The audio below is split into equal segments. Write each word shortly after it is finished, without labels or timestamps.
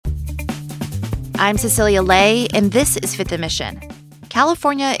I'm Cecilia Lay, and this is Fifth & Mission.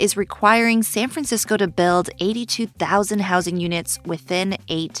 California is requiring San Francisco to build 82,000 housing units within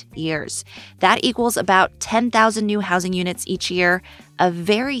 8 years. That equals about 10,000 new housing units each year, a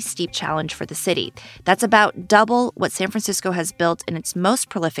very steep challenge for the city. That's about double what San Francisco has built in its most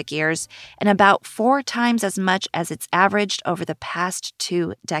prolific years, and about 4 times as much as it's averaged over the past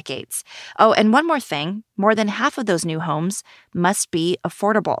 2 decades. Oh, and one more thing, more than half of those new homes must be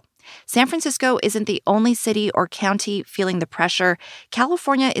affordable. San Francisco isn't the only city or county feeling the pressure.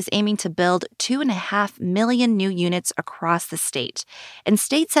 California is aiming to build 2.5 million new units across the state. And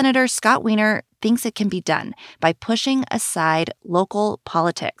State Senator Scott Wiener thinks it can be done by pushing aside local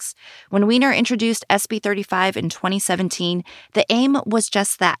politics. When Wiener introduced SB 35 in 2017, the aim was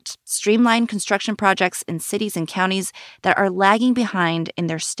just that: streamline construction projects in cities and counties that are lagging behind in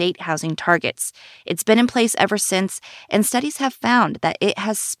their state housing targets. It's been in place ever since, and studies have found that it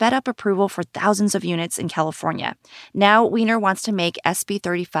has sped up approval for thousands of units in California. Now, Wiener wants to make SB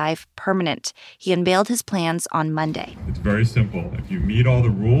 35 permanent. He unveiled his plans on Monday. It's very simple. If you meet all the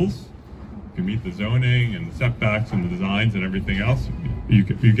rules, if you meet the zoning and the setbacks and the designs and everything else, you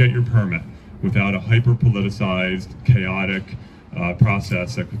get your permit without a hyper-politicized, chaotic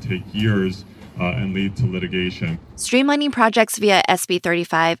process that could take years and lead to litigation. Streamlining projects via SB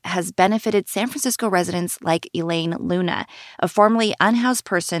 35 has benefited San Francisco residents like Elaine Luna, a formerly unhoused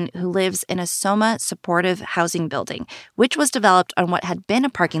person who lives in a SOMA supportive housing building, which was developed on what had been a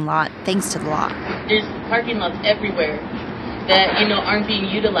parking lot thanks to the law. There's parking lots everywhere that, aren't being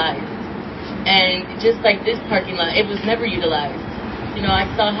utilized. And just like this parking lot, it was never utilized.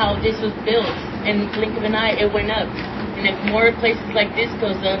 I saw how this was built, and blink of an eye, it went up. And if more places like this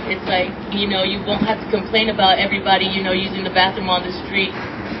goes up, it's like, you won't have to complain about everybody, using the bathroom on the street.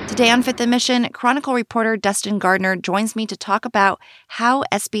 Today on Fifth & Mission, Chronicle reporter Dustin Gardner joins me to talk about how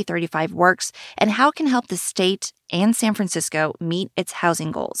SB 35 works and how it can help the state and San Francisco meet its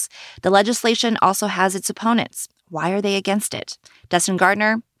housing goals. The legislation also has its opponents. Why are they against it? Dustin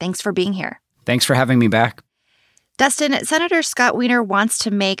Gardner, thanks for being here. Thanks for having me back. Dustin, Senator Scott Wiener wants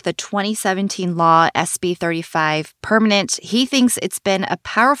to make the 2017 law SB 35 permanent. He thinks it's been a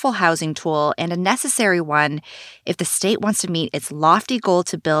powerful housing tool and a necessary one if the state wants to meet its lofty goal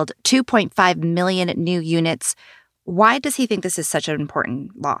to build 2.5 million new units. Why does he think this is such an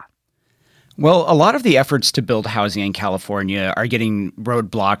important law? Well, a lot of the efforts to build housing in California are getting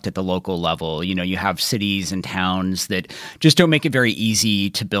roadblocked at the local level. You have cities and towns that just don't make it very easy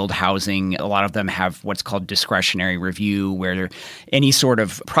to build housing. A lot of them have what's called discretionary review, where any sort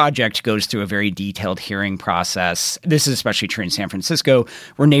of project goes through a very detailed hearing process. This is especially true in San Francisco,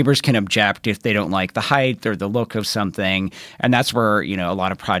 where neighbors can object if they don't like the height or the look of something. And that's where, a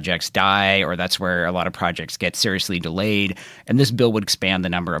lot of projects die, or that's where a lot of projects get seriously delayed. And this bill would expand the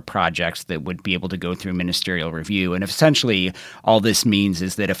number of projects that would be able to go through ministerial review. And essentially, all this means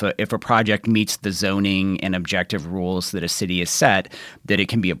is that if a project meets the zoning and objective rules that a city has set, that it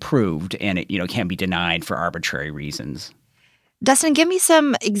can be approved and it can't be denied for arbitrary reasons. Dustin, give me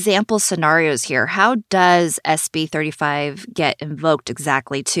some example scenarios here. How does SB 35 get invoked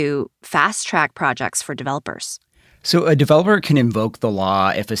exactly to fast-track projects for developers? So a developer can invoke the law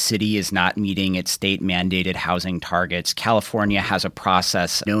if a city is not meeting its state-mandated housing targets. California has a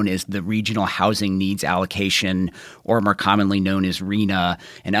process known as the Regional Housing Needs Allocation, or more commonly known as RHNA.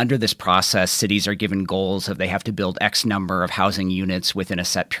 And under this process, cities are given goals of they have to build X number of housing units within a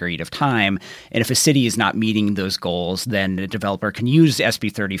set period of time. And if a city is not meeting those goals, then the developer can use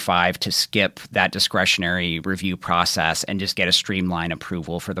SB 35 to skip that discretionary review process and just get a streamlined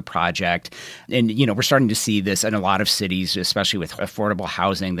approval for the project. And, we're starting to see this in a lot of cities, especially with affordable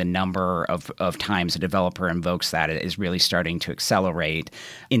housing. The number of times a developer invokes that is really starting to accelerate.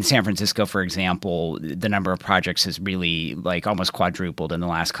 In San Francisco, for example, the number of projects has really almost quadrupled in the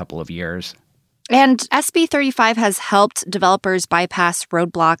last couple of years. And SB 35 has helped developers bypass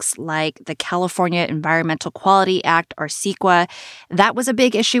roadblocks like the California Environmental Quality Act, or CEQA. That was a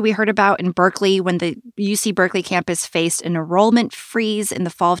big issue we heard about in Berkeley when the UC Berkeley campus faced an enrollment freeze in the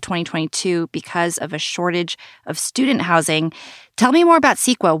fall of 2022 because of a shortage of student housing. Tell me more about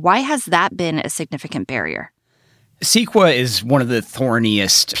CEQA. Why has that been a significant barrier? CEQA is one of the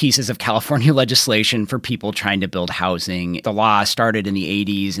thorniest pieces of California legislation for people trying to build housing. The law started in the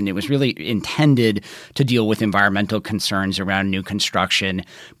 80s, and it was really intended to deal with environmental concerns around new construction.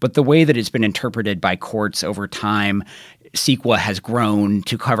 But the way that it's been interpreted by courts over time CEQA has grown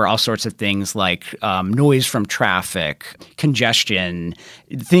to cover all sorts of things like noise from traffic, congestion,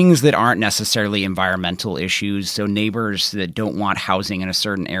 things that aren't necessarily environmental issues. So neighbors that don't want housing in a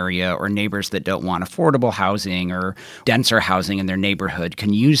certain area or neighbors that don't want affordable housing or denser housing in their neighborhood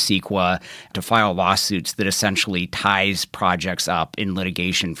can use CEQA to file lawsuits that essentially ties projects up in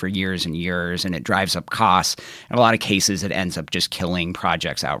litigation for years and years, and it drives up costs. In a lot of cases, it ends up just killing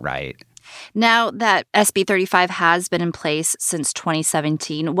projects outright. Now that SB 35 has been in place since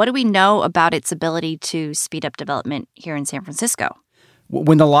 2017, what do we know about its ability to speed up development here in San Francisco?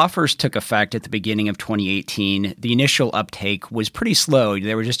 When the law first took effect at the beginning of 2018, the initial uptake was pretty slow.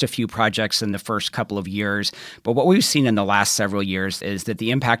 There were just a few projects in the first couple of years. But what we've seen in the last several years is that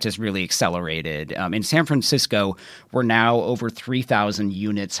the impact has really accelerated. In San Francisco, we're now over 3,000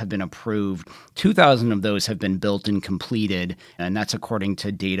 units have been approved. 2,000 of those have been built and completed, and that's according to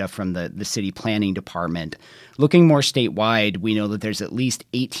data from the city planning department. Looking more statewide, we know that there's at least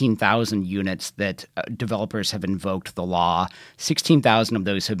 18,000 units that developers have invoked the law. 16,000 of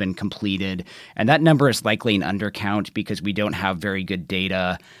those have been completed. And that number is likely an undercount because we don't have very good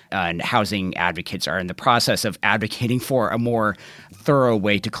data, and housing advocates are in the process of advocating for a more thorough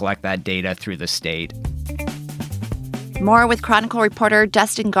way to collect that data through the state. More with Chronicle reporter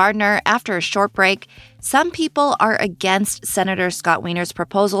Dustin Gardner after a short break. Some people are against Senator Scott Wiener's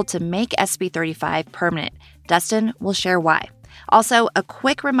proposal to make SB 35 permanent. Dustin will share why. Also, a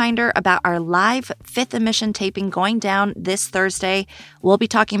quick reminder about our live Fifth and Mission taping going down this Thursday. We'll be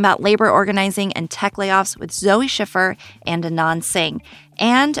talking about labor organizing and tech layoffs with Zoe Schiffer and Anand Singh.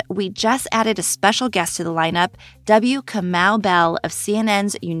 And we just added a special guest to the lineup. W. Kamau Bell of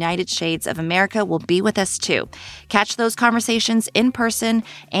CNN's United Shades of America will be with us too. Catch those conversations in person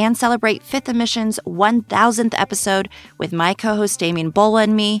and celebrate Fifth and Mission's 1000th episode with my co-host Damian Bola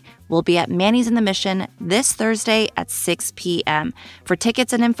and me. We'll be at Manny's in the Mission this Thursday at 6 p.m. For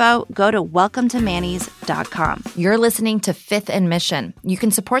tickets and info, go to welcometomannys.com. You're listening to Fifth and Mission. You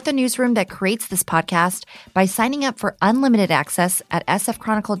can support the newsroom that creates this podcast by signing up for unlimited access at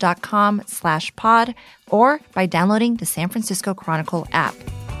sfchronicle.com/pod or by downloading the San Francisco Chronicle app.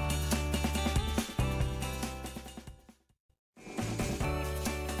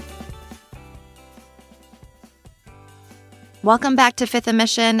 Welcome back to Fifth and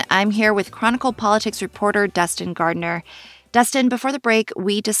Mission. I'm here with Chronicle politics reporter Dustin Gardner. Dustin, before the break,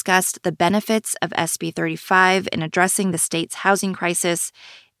 we discussed the benefits of SB 35 in addressing the state's housing crisis.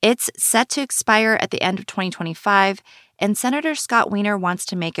 It's set to expire at the end of 2025, and Senator Scott Wiener wants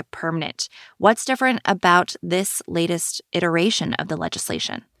to make it permanent. What's different about this latest iteration of the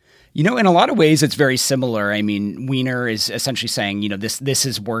legislation? You know, in a lot of ways, it's very similar. I mean, Wiener is essentially saying, this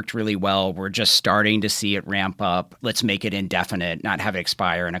has worked really well. We're just starting to see it ramp up. Let's make it indefinite, not have it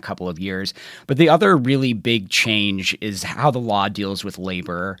expire in a couple of years. But the other really big change is how the law deals with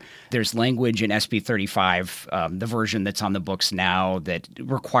labor. There's language in SB 35, the version that's on the books now, that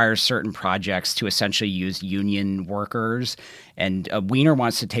requires certain projects to essentially use union workers. And Wiener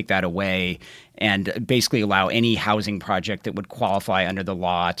wants to take that away and basically allow any housing project that would qualify under the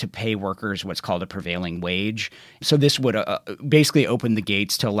law to pay workers what's called a prevailing wage. So this would basically open the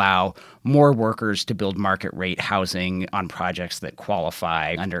gates to allow more workers to build market rate housing on projects that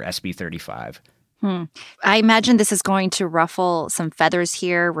qualify under SB 35. I imagine this is going to ruffle some feathers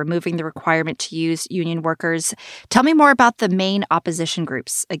here, removing the requirement to use union workers. Tell me more about the main opposition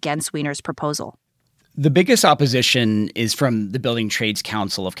groups against Wiener's proposal. The biggest opposition is from the Building Trades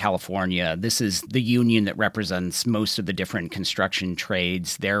Council of California. This is the union that represents most of the different construction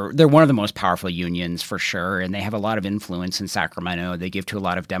trades. They're one of the most powerful unions for sure, and they have a lot of influence in Sacramento. They give to a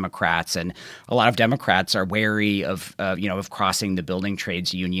lot of Democrats, and a lot of Democrats are wary of crossing the building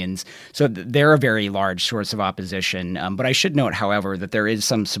trades unions. So they're a very large source of opposition. But I should note, however, that there is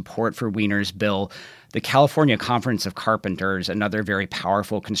some support for Wiener's bill. The California Conference of Carpenters, another very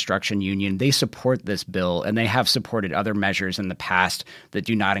powerful construction union, they support this bill, and they have supported other measures in the past that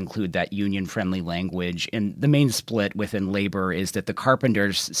do not include that union-friendly language. And the main split within labor is that the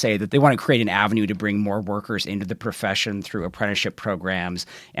carpenters say that they want to create an avenue to bring more workers into the profession through apprenticeship programs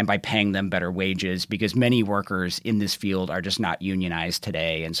and by paying them better wages, because many workers in this field are just not unionized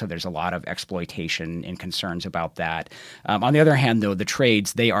today. And so there's a lot of exploitation and concerns about that. On the other hand, though, the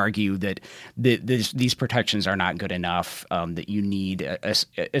trades, they argue that these protections are not good enough, that you need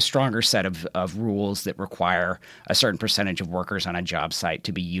a stronger set of rules that require a certain percentage of workers on a job site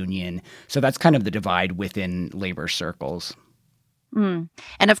to be union. So that's kind of the divide within labor circles. And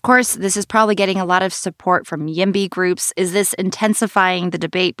of course, this is probably getting a lot of support from YIMBY groups. Is this intensifying the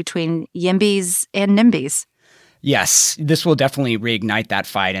debate between YIMBYs and NIMBYs? Yes, this will definitely reignite that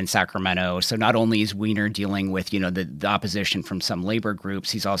fight in Sacramento. So not only is Wiener dealing with, the opposition from some labor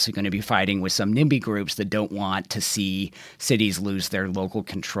groups, he's also going to be fighting with some NIMBY groups that don't want to see cities lose their local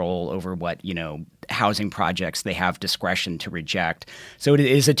control over what, housing projects they have discretion to reject. So it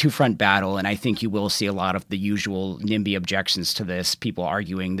is a two-front battle, and I think you will see a lot of the usual NIMBY objections to this, people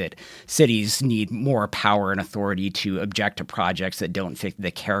arguing that cities need more power and authority to object to projects that don't fit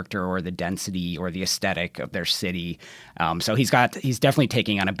the character or the density or the aesthetic of their city. So he's definitely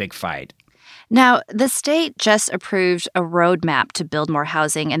taking on a big fight. Now, the state just approved a roadmap to build more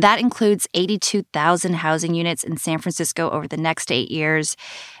housing, and that includes 82,000 housing units in San Francisco over the next 8 years.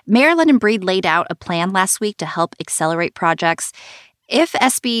 Mayor London Breed laid out a plan last week to help accelerate projects. If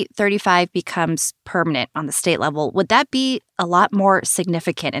SB 35 becomes permanent on the state level, would that be a lot more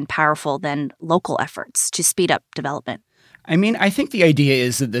significant and powerful than local efforts to speed up development? I think the idea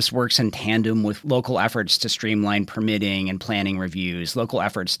is that this works in tandem with local efforts to streamline permitting and planning reviews, local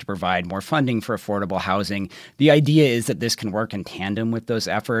efforts to provide more funding for affordable housing. The idea is that this can work in tandem with those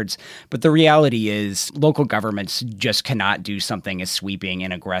efforts. But the reality is local governments just cannot do something as sweeping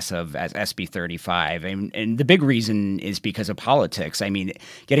and aggressive as SB 35. And the big reason is because of politics.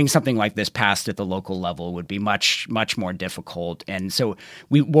 Getting something like this passed at the local level would be much, much more difficult. And so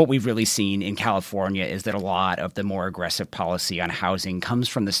what we've really seen in California is that a lot of the more aggressive policy on housing comes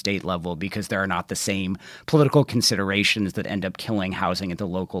from the state level because there are not the same political considerations that end up killing housing at the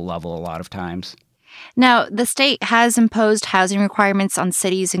local level a lot of times. Now, the state has imposed housing requirements on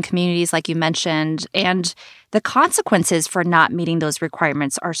cities and communities, like you mentioned, and the consequences for not meeting those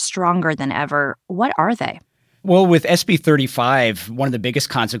requirements are stronger than ever. What are they? Well, with SB 35, one of the biggest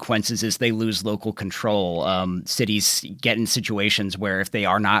consequences is they lose local control. Cities get in situations where if they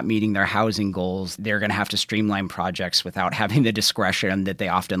are not meeting their housing goals, they're going to have to streamline projects without having the discretion that they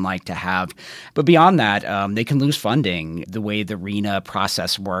often like to have. But beyond that, they can lose funding. The way the RHNA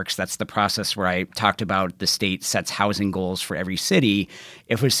process works, that's the process where I talked about the state sets housing goals for every city.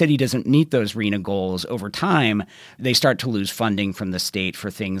 If a city doesn't meet those RHNA goals over time, they start to lose funding from the state for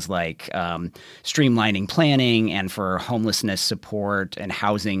things like streamlining planning and for homelessness support and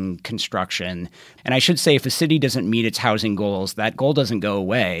housing construction. And I should say, if a city doesn't meet its housing goals, that goal doesn't go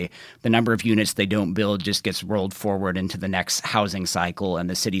away. The number of units they don't build just gets rolled forward into the next housing cycle, and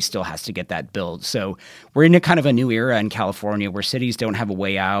the city still has to get that built. So we're in a kind of a new era in California where cities don't have a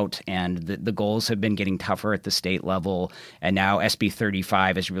way out, and the goals have been getting tougher at the state level. And now SB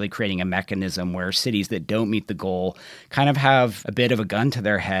 35 is really creating a mechanism where cities that don't meet the goal kind of have a bit of a gun to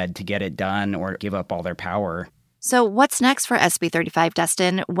their head to get it done or give up all their power. So what's next for SB 35,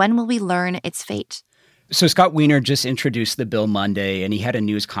 Dustin? When will we learn its fate? So Scott Wiener just introduced the bill Monday, and he had a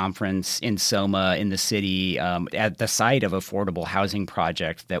news conference in SoMa in the city at the site of affordable housing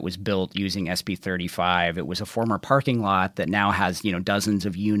project that was built using SB 35. It was a former parking lot that now has, dozens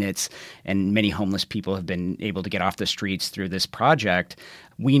of units, and many homeless people have been able to get off the streets through this project.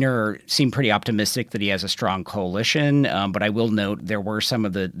 Wiener seemed pretty optimistic that he has a strong coalition, but I will note there were some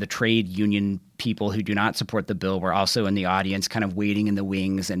of the trade union people who do not support the bill were also in the audience kind of waiting in the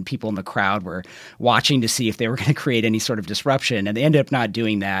wings, and people in the crowd were watching to see if they were going to create any sort of disruption, and they ended up not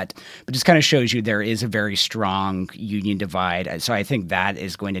doing that. But just kind of shows you there is a very strong union divide. So I think that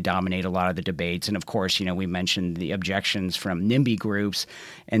is going to dominate a lot of the debates. And of course, we mentioned the objections from NIMBY groups.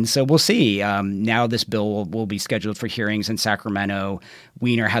 And so we'll see. Now this bill will be scheduled for hearings in Sacramento.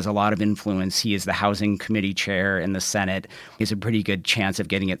 Wiener has a lot of influence. He is the Housing Committee chair in the Senate. He has a pretty good chance of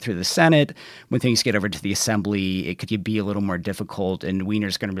getting it through the Senate. When things get over to the Assembly, it could be a little more difficult, and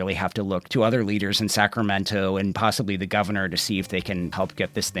Wiener's going to really have to look to other leaders in Sacramento and possibly the governor to see if they can help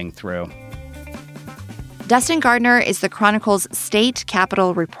get this thing through. Dustin Gardner is the Chronicle's state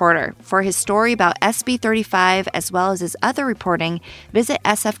capitol reporter. For his story about SB 35, as well as his other reporting, visit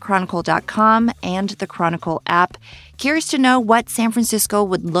sfchronicle.com and the Chronicle app. Curious to know what San Francisco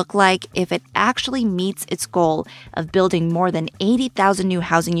would look like if it actually meets its goal of building more than 80,000 new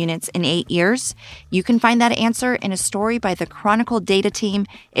housing units in 8 years? You can find that answer in a story by the Chronicle data team.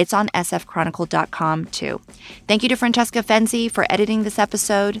 It's on sfchronicle.com too. Thank you to Francesca Fenzi for editing this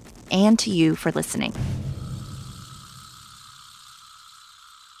episode, and to you for listening.